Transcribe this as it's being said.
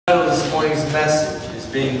morning's message is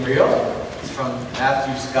being real. It's from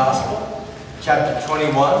Matthew's Gospel, chapter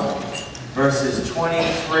 21, verses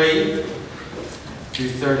 23 through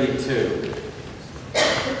 32.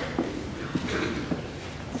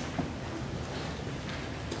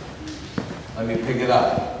 Let me pick it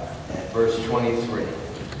up at verse 23.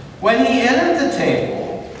 When he entered the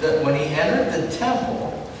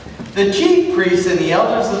temple, the chief priests and the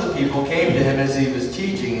elders of the people came to him as he was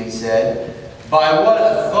teaching and said, "By what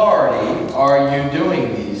authority are you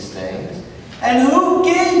doing these things? And who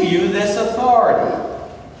gave you this authority?"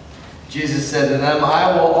 Jesus said to them,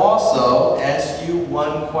 "I will also ask you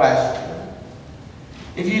one question.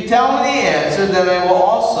 If you tell me the answer, then I will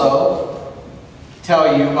also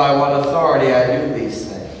tell you by what authority I do these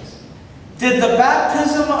things. Did the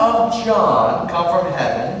baptism of John come from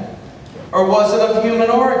heaven, or was it of human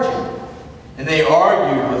origin?" And they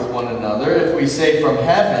argued with one another. "If we say from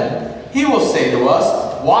heaven, he will say to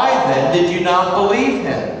us, 'Why then did you not believe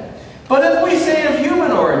him?' But if we say of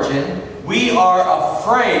human origin, we are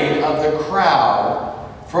afraid of the crowd,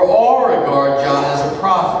 for all regard John as a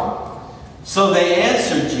prophet." So they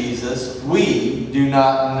answered Jesus, "We do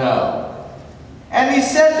not know." And he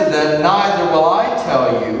said to them, "Neither will I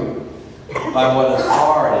tell you by what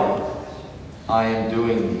authority I am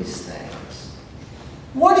doing these things.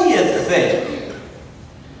 What do you think?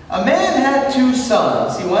 A man had 2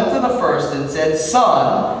 sons. He went to the first and said,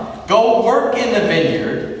 'Son, go work in the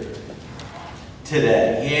vineyard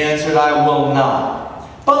today.' He answered, 'I will not.'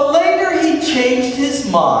 But later he changed his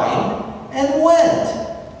mind and went.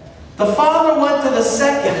 The father went to the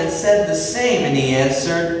second and said the same, and he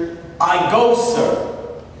answered, 'I go, sir.'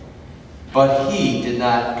 But he did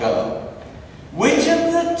not go. Which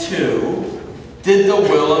of the 2 did the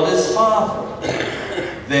will of his father?"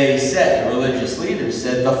 They said, the religious leaders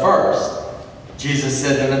said, "The first." Jesus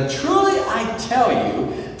said to them, "Truly I tell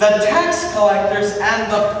you, the tax collectors and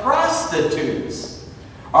the prostitutes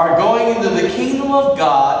are going into the kingdom of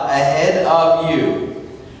God ahead of you.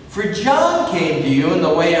 For John came to you in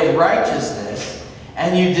the way of righteousness,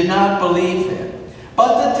 and you did not believe him.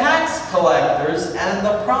 But the tax collectors and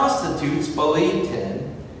the prostitutes believed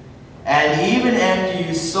him, and even after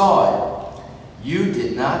you saw it, you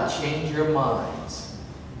did not change your minds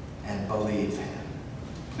and believe him."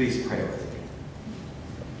 Please pray with me.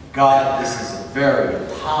 God, this is a very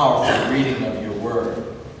powerful reading of your word.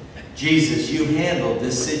 Jesus, you handled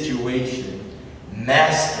this situation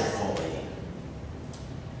masterfully.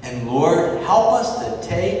 And Lord, help us to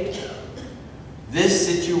take this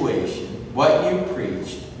situation, what you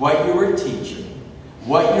preached, what you were teaching,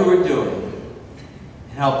 what you were doing,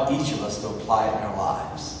 and help each of us to apply it in our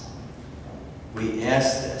lives. We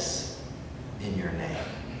ask this in your name.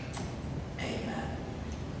 Amen.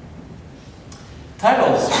 The title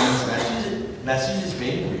of this morning's message is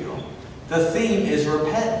Being Real. The theme is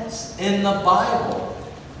repentance. In the Bible,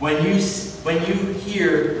 when you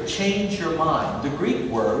hear change your mind, the Greek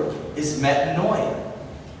word is metanoia.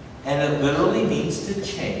 And it literally means to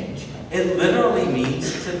change. It literally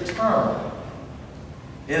means to turn.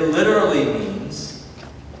 It literally means,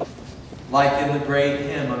 like in the great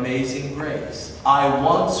hymn, Amazing Grace, "I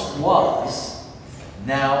once was,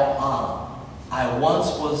 now am. I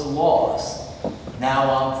once was lost, now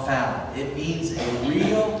I'm found." It means a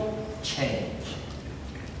real change.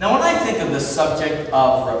 Now, when I think of the subject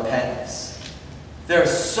of repentance, there are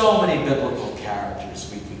so many biblical characters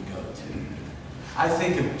we can go to. I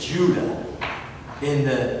think of Judah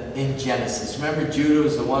in Genesis. Remember, Judah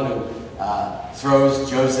was the one who throws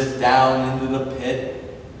Joseph down into the pit.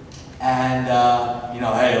 And,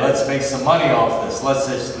 hey, let's make some money off this. Let's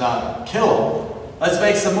just not kill him. Let's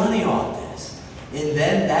make some money off this. And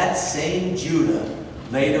then that same Judah,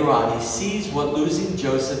 later on, he sees what losing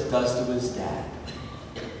Joseph does to his dad.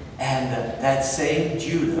 And that same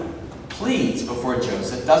Judah pleads before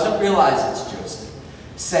Joseph, doesn't realize it's Joseph,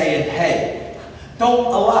 saying, "Hey, don't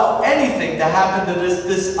allow anything to happen to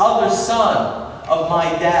this other son of my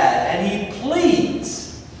dad." And he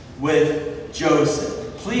pleads with Joseph.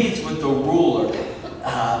 Pleads with the ruler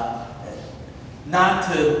not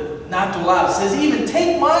to allow. It says, "Even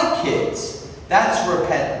take my kids." That's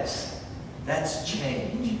repentance. That's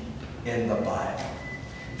change in the Bible.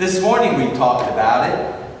 This morning we talked about it,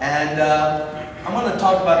 and I'm going to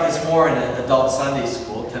talk about this more in an adult Sunday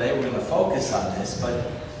school. Today we're going to focus on this, but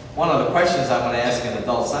one of the questions I'm going to ask in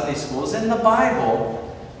adult Sunday school is, in the Bible,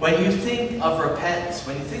 when you think of repentance,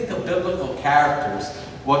 when you think of biblical characters,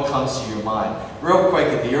 what comes to your mind? Real quick,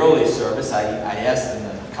 at the early service, I asked in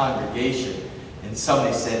the congregation, and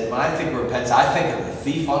somebody said, when I think of repentance, I think of the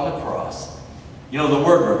thief on the cross. You know, the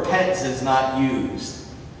word repentance is not used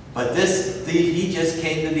But this thief, he just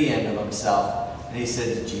came to the end of himself. And he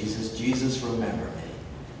said to Jesus, Jesus, remember me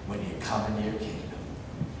when you come into your kingdom.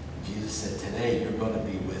 Jesus said, today you're going to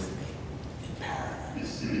be with me in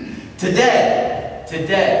paradise. Today,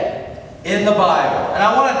 in the Bible. And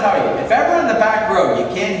I want to tell you, if ever in the back row you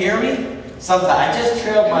can't hear me, sometimes I just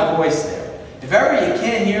trailed my voice there. If ever you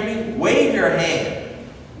can't hear me, wave your hand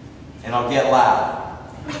and I'll get loud.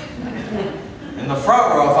 In the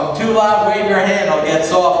front row, if I'm too loud, wave your hand, I'll get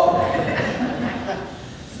softer.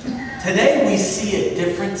 Today we see a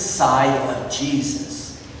different side of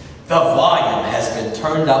Jesus. The volume has been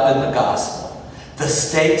turned up in the gospel. The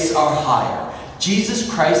stakes are higher.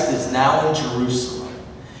 Jesus Christ is now in Jerusalem.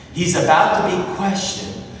 He's about to be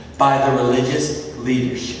questioned by the religious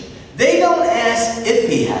leadership. They don't ask if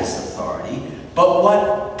he has authority, but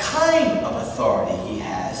what kind of authority he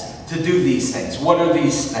has to do these things. What are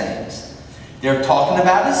these things? They're talking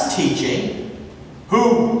about his teaching.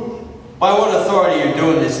 By what authority you're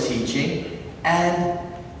doing this teaching? And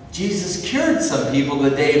Jesus cured some people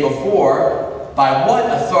the day before. By what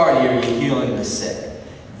authority are you healing the sick?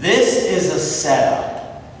 This is a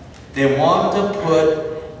setup. They want to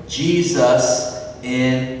put Jesus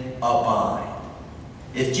in a bind.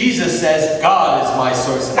 If Jesus says, God is my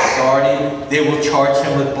source of authority, they will charge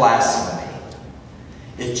him with blasphemy.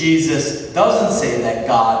 If Jesus doesn't say that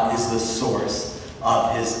God is the source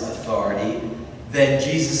of his authority, then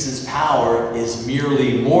Jesus' power is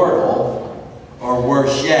merely mortal, or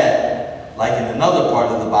worse yet, like in another part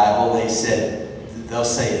of the Bible, they'll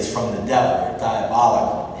say it's from the devil, or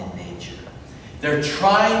diabolical in nature. They're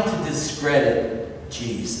trying to discredit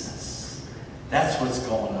Jesus. That's what's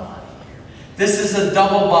going on here. This is a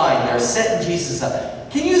double bind. They're setting Jesus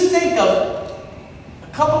up. Can you think of a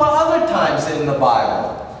couple of other times in the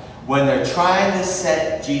Bible when they're trying to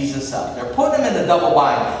set Jesus up? They're putting him in a double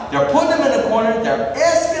bind. They're putting him in a corner. They're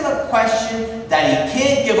asking a question that he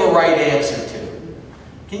can't give a right answer to.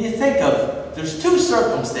 Can you think of, there's two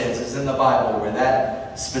circumstances in the Bible where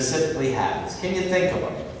that specifically happens. Can you think of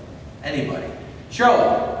them? Anybody? Shirley?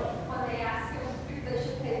 When they ask him if they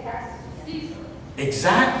should pay taxes to Caesar.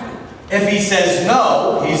 Exactly. If he says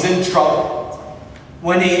no, he's in trouble.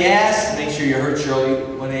 When he asks, make sure you heard Shirley,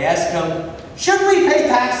 when they ask him, should we pay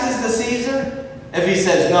taxes to Caesar? If he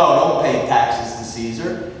says, no, don't pay taxes to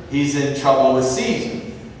Caesar, he's in trouble with Caesar.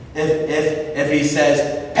 If he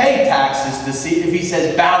says, pay taxes to Caesar, if he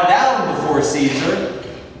says, bow down before Caesar,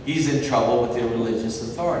 he's in trouble with the religious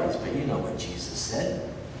authorities. But you know what Jesus said.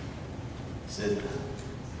 He said,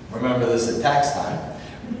 remember this at tax time,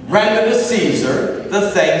 render to Caesar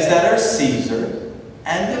the things that are Caesar,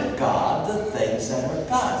 and to God the things that are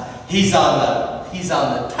God's. He's on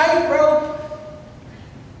the tightrope,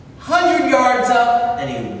 100 yards up, and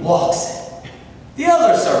he walks it. The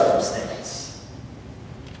other circumstance.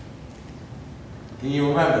 Can you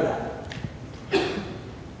remember that?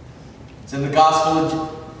 It's in the Gospel of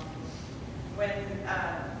when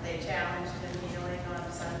they challenged him healing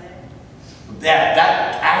on Sunday. That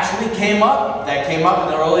actually came up. That came up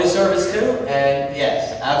in the early service too. And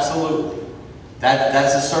yes, absolutely.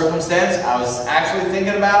 That's a circumstance I was actually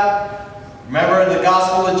thinking about. Remember in the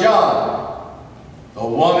Gospel of John, the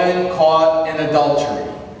woman caught in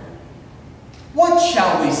adultery. What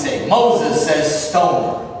shall we say? Moses says stone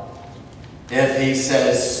her. If he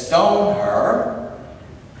says stone her,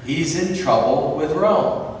 he's in trouble with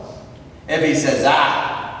Rome. If he says,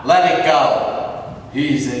 let it go,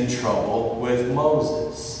 he's in trouble with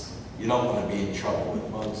Moses. You don't want to be in trouble with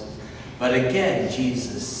Moses. But again,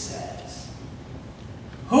 Jesus says,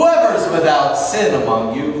 whoever's without sin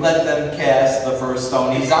among you, let them cast the first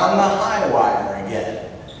stone. He's on the high wire again.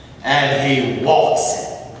 And he walks it.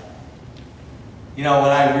 You know,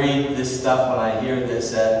 when I read this stuff, when I hear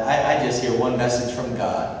this, I just hear one message from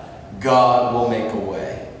God. God will make a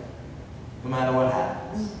way. No matter what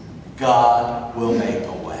happens. God will make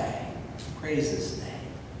a way. Praise his name.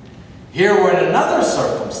 Here we're in another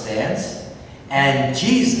circumstance, and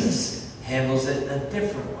Jesus handles it in a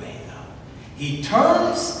different way, though. He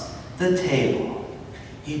turns the table.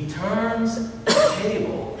 He turns the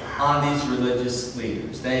table on these religious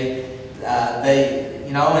leaders. They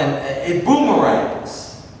you know, and it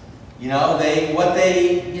boomerangs. You know, what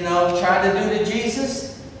they, you know, try to do to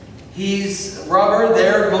Jesus. He's rubber,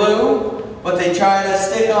 they're glue. What they try to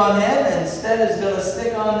stick on him, instead is going to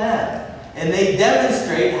stick on them. And they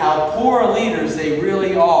demonstrate how poor leaders they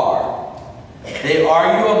really are. They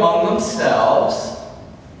argue among themselves,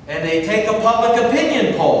 and they take a public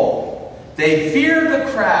opinion poll. They fear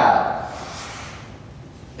the crowd,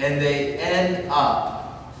 and they end up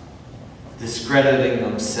discrediting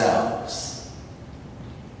themselves.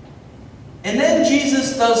 And then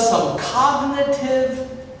Jesus does some cognitive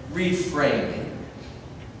reframing.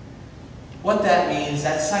 What that means,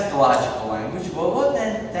 that's psychological language. Well, what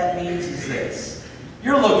that means is this.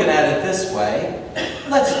 You're looking at it this way.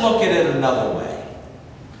 Let's look at it another way.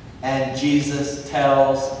 And Jesus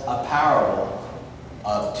tells a parable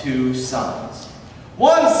of two sons.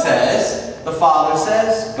 One says, the father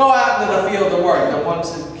says, go out into the field to work. The one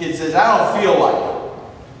kid says, I don't feel like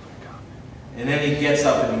it. And then he gets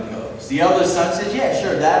up and he goes. The other son says, yeah,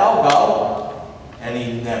 sure, Dad, I'll go. And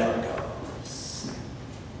he never goes.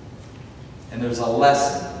 And there's a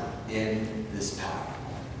lesson in this parable.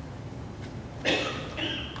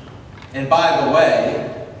 And by the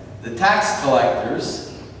way, the tax collectors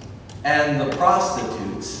and the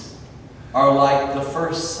prostitutes are like the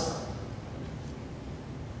first son.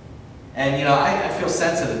 And you know, I feel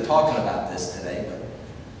sensitive talking about this today, but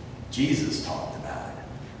Jesus talked about it.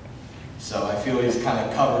 So I feel he's kind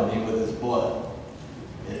of covered me with his blood.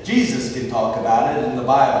 If Jesus can talk about it in the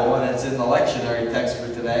Bible, and it's in the lectionary text for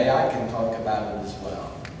today, I can talk about it as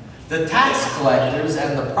well. The tax collectors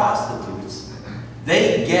and the prostitutes,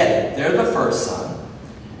 they get it. They're the first son.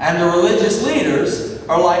 And the religious leaders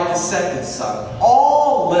are like the second son.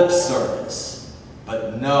 All lip service,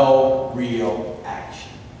 but no real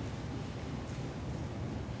action.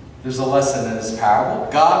 There's a lesson in this parable.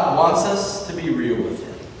 God wants us to be real with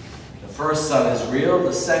him. The first son is real.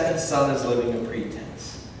 The second son is living a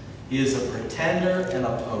pretense. He is a pretender and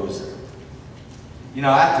a poser. You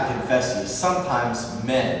know, I have to confess to you, sometimes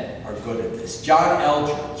men are good at this. John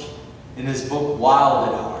Eldridge, in his book Wild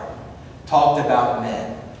at Heart, talked about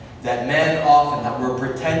men. That men often that we're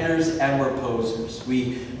pretenders and we're posers.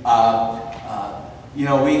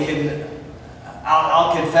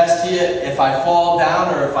 I'll confess to you, if I fall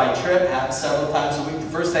down or if I trip, happens several times a week, the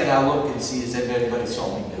first thing I look and see is if anybody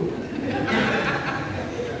saw me do it.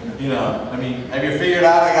 You know, I mean, have you figured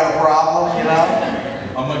out I got a problem, you know?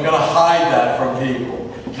 I'm going to hide that from people.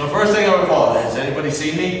 The first thing I'm going to fall, has anybody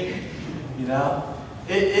seen me? You know?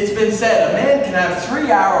 It's been said, a man can have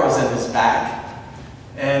 3 arrows in his back.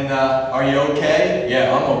 And, are you okay?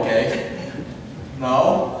 Yeah, I'm okay.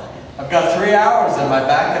 No, I've got 3 arrows in my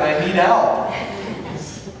back and I need help.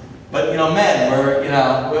 But, you know, men,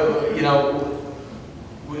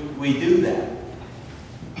 we do that.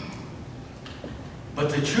 But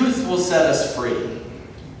the truth will set us free,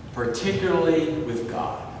 particularly with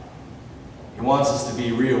God. He wants us to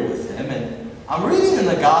be real with him. And I'm reading in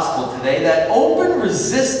the gospel today that open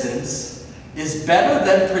resistance is better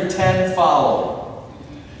than pretend following.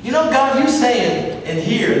 You know, God, you're saying in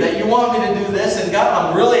here that you want me to do this, and God,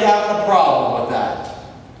 I'm really having a problem with that.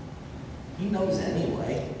 He knows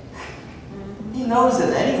anyway. He knows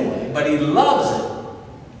it anyway, but he loves it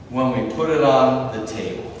when we put it on the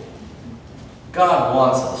table. God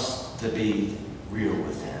wants us to be real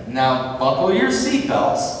with him. Now, buckle your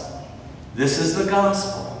seatbelts. This is the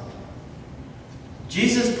gospel.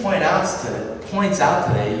 Jesus points out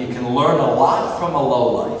today you can learn a lot from a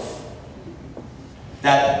lowlife.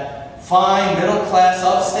 That fine, middle-class,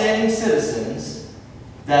 upstanding citizens,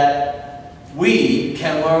 that we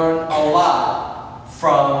can learn a lot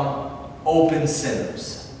from open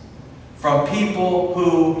sinners. From people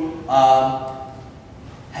who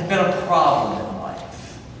have been a problem in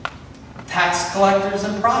life. Tax collectors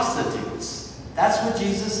and prostitutes. That's what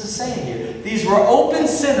Jesus is saying here. These were open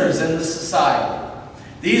sinners in the society.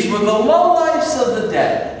 These were the lowlifes of the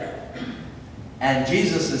day. And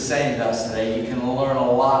Jesus is saying to us today, you can learn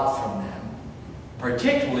a lot from them,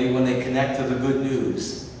 particularly when they connect to the good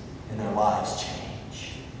news and their lives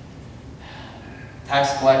change.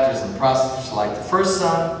 Tax collectors and prostitutes are like the first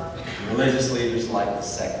son, the religious leaders are like the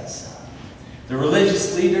second son. The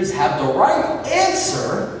religious leaders have the right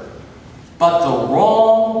answer, but the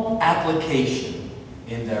wrong application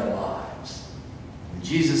in their lives. And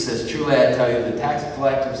Jesus says, truly I tell you, the tax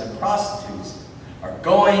collectors and prostitutes are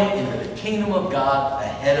going into the kingdom of God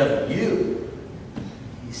ahead of you.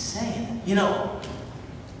 He's saying, you know,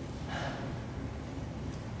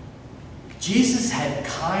 Jesus had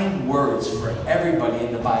kind words for everybody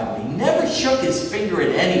in the Bible. He never shook his finger at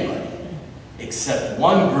anybody except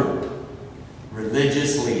one group,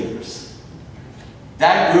 religious leaders.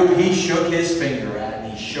 That group he shook his finger at,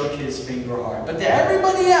 and he shook his finger hard. But to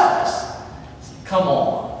everybody else, come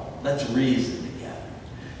on, let's reason.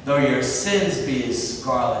 Though your sins be as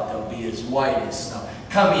scarlet, they'll be as white as snow.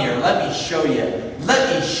 Come here, let me show you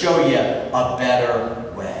a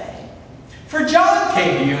better way. For John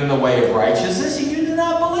came to you in the way of righteousness, and you did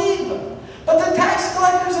not believe him. But the tax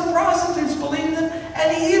collectors and prostitutes believed him,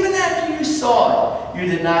 and even after you saw it, you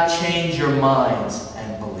did not change your minds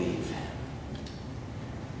and believe him.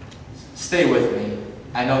 Stay with me.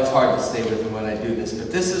 I know it's hard to stay with me when I do this,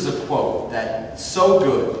 but this is a quote that's so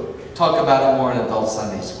good. Talk about it more in adult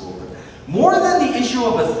Sunday school. But more than the issue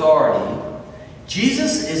of authority,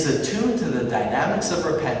 Jesus is attuned to the dynamics of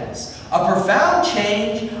repentance, a profound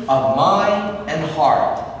change of mind and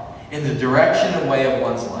heart in the direction and way of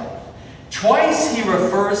one's life. Twice he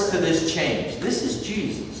refers to this change. This is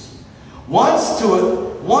Jesus. Once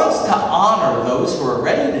to honor those who are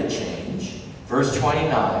ready to change, verse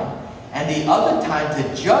 29, and the other time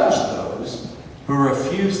to judge those who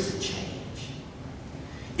refuse to change.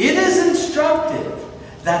 It is instructive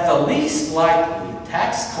that the least likely,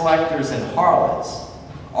 tax collectors and harlots,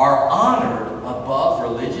 are honored above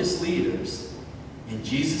religious leaders in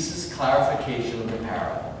Jesus' clarification of the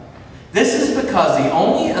parable. This is because the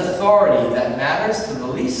only authority that matters to the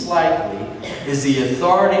least likely is the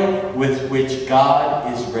authority with which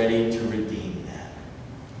God is ready to redeem them.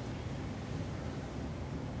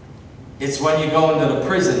 It's when you go into the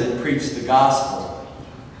prison and preach the gospel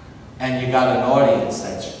and you got an audience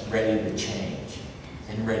that's ready to change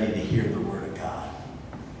and ready to hear the word of God.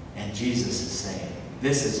 And Jesus is saying,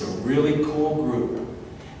 this is a really cool group.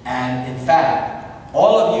 And in fact,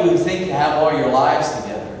 all of you who think you have all your lives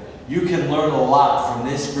together, you can learn a lot from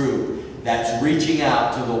this group that's reaching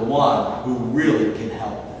out to the one who really can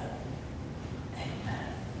help them. Amen.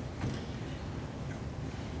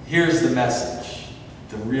 Here's the message,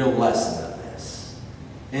 the real lesson of this.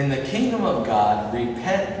 In the kingdom of God,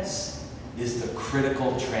 repentance is the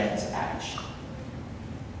critical transaction.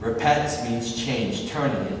 Repentance means change,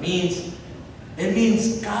 turning. It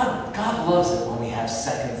means God loves it when we have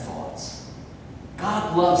second thoughts.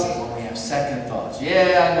 God loves it when we have second thoughts.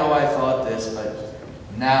 Yeah, I know I thought this, but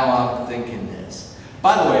now I'm thinking this.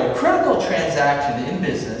 By the way, a critical transaction in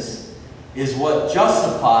business is what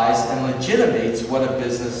justifies and legitimates what a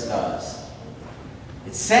business does.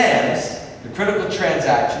 At Sam's, the critical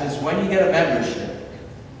transaction is when you get a membership.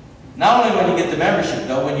 Not only when you get the membership,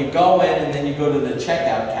 though, when you go in and then you go to the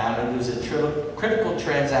checkout counter, there's a critical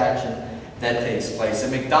transaction that takes place.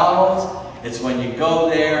 At McDonald's, it's when you go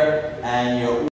there and you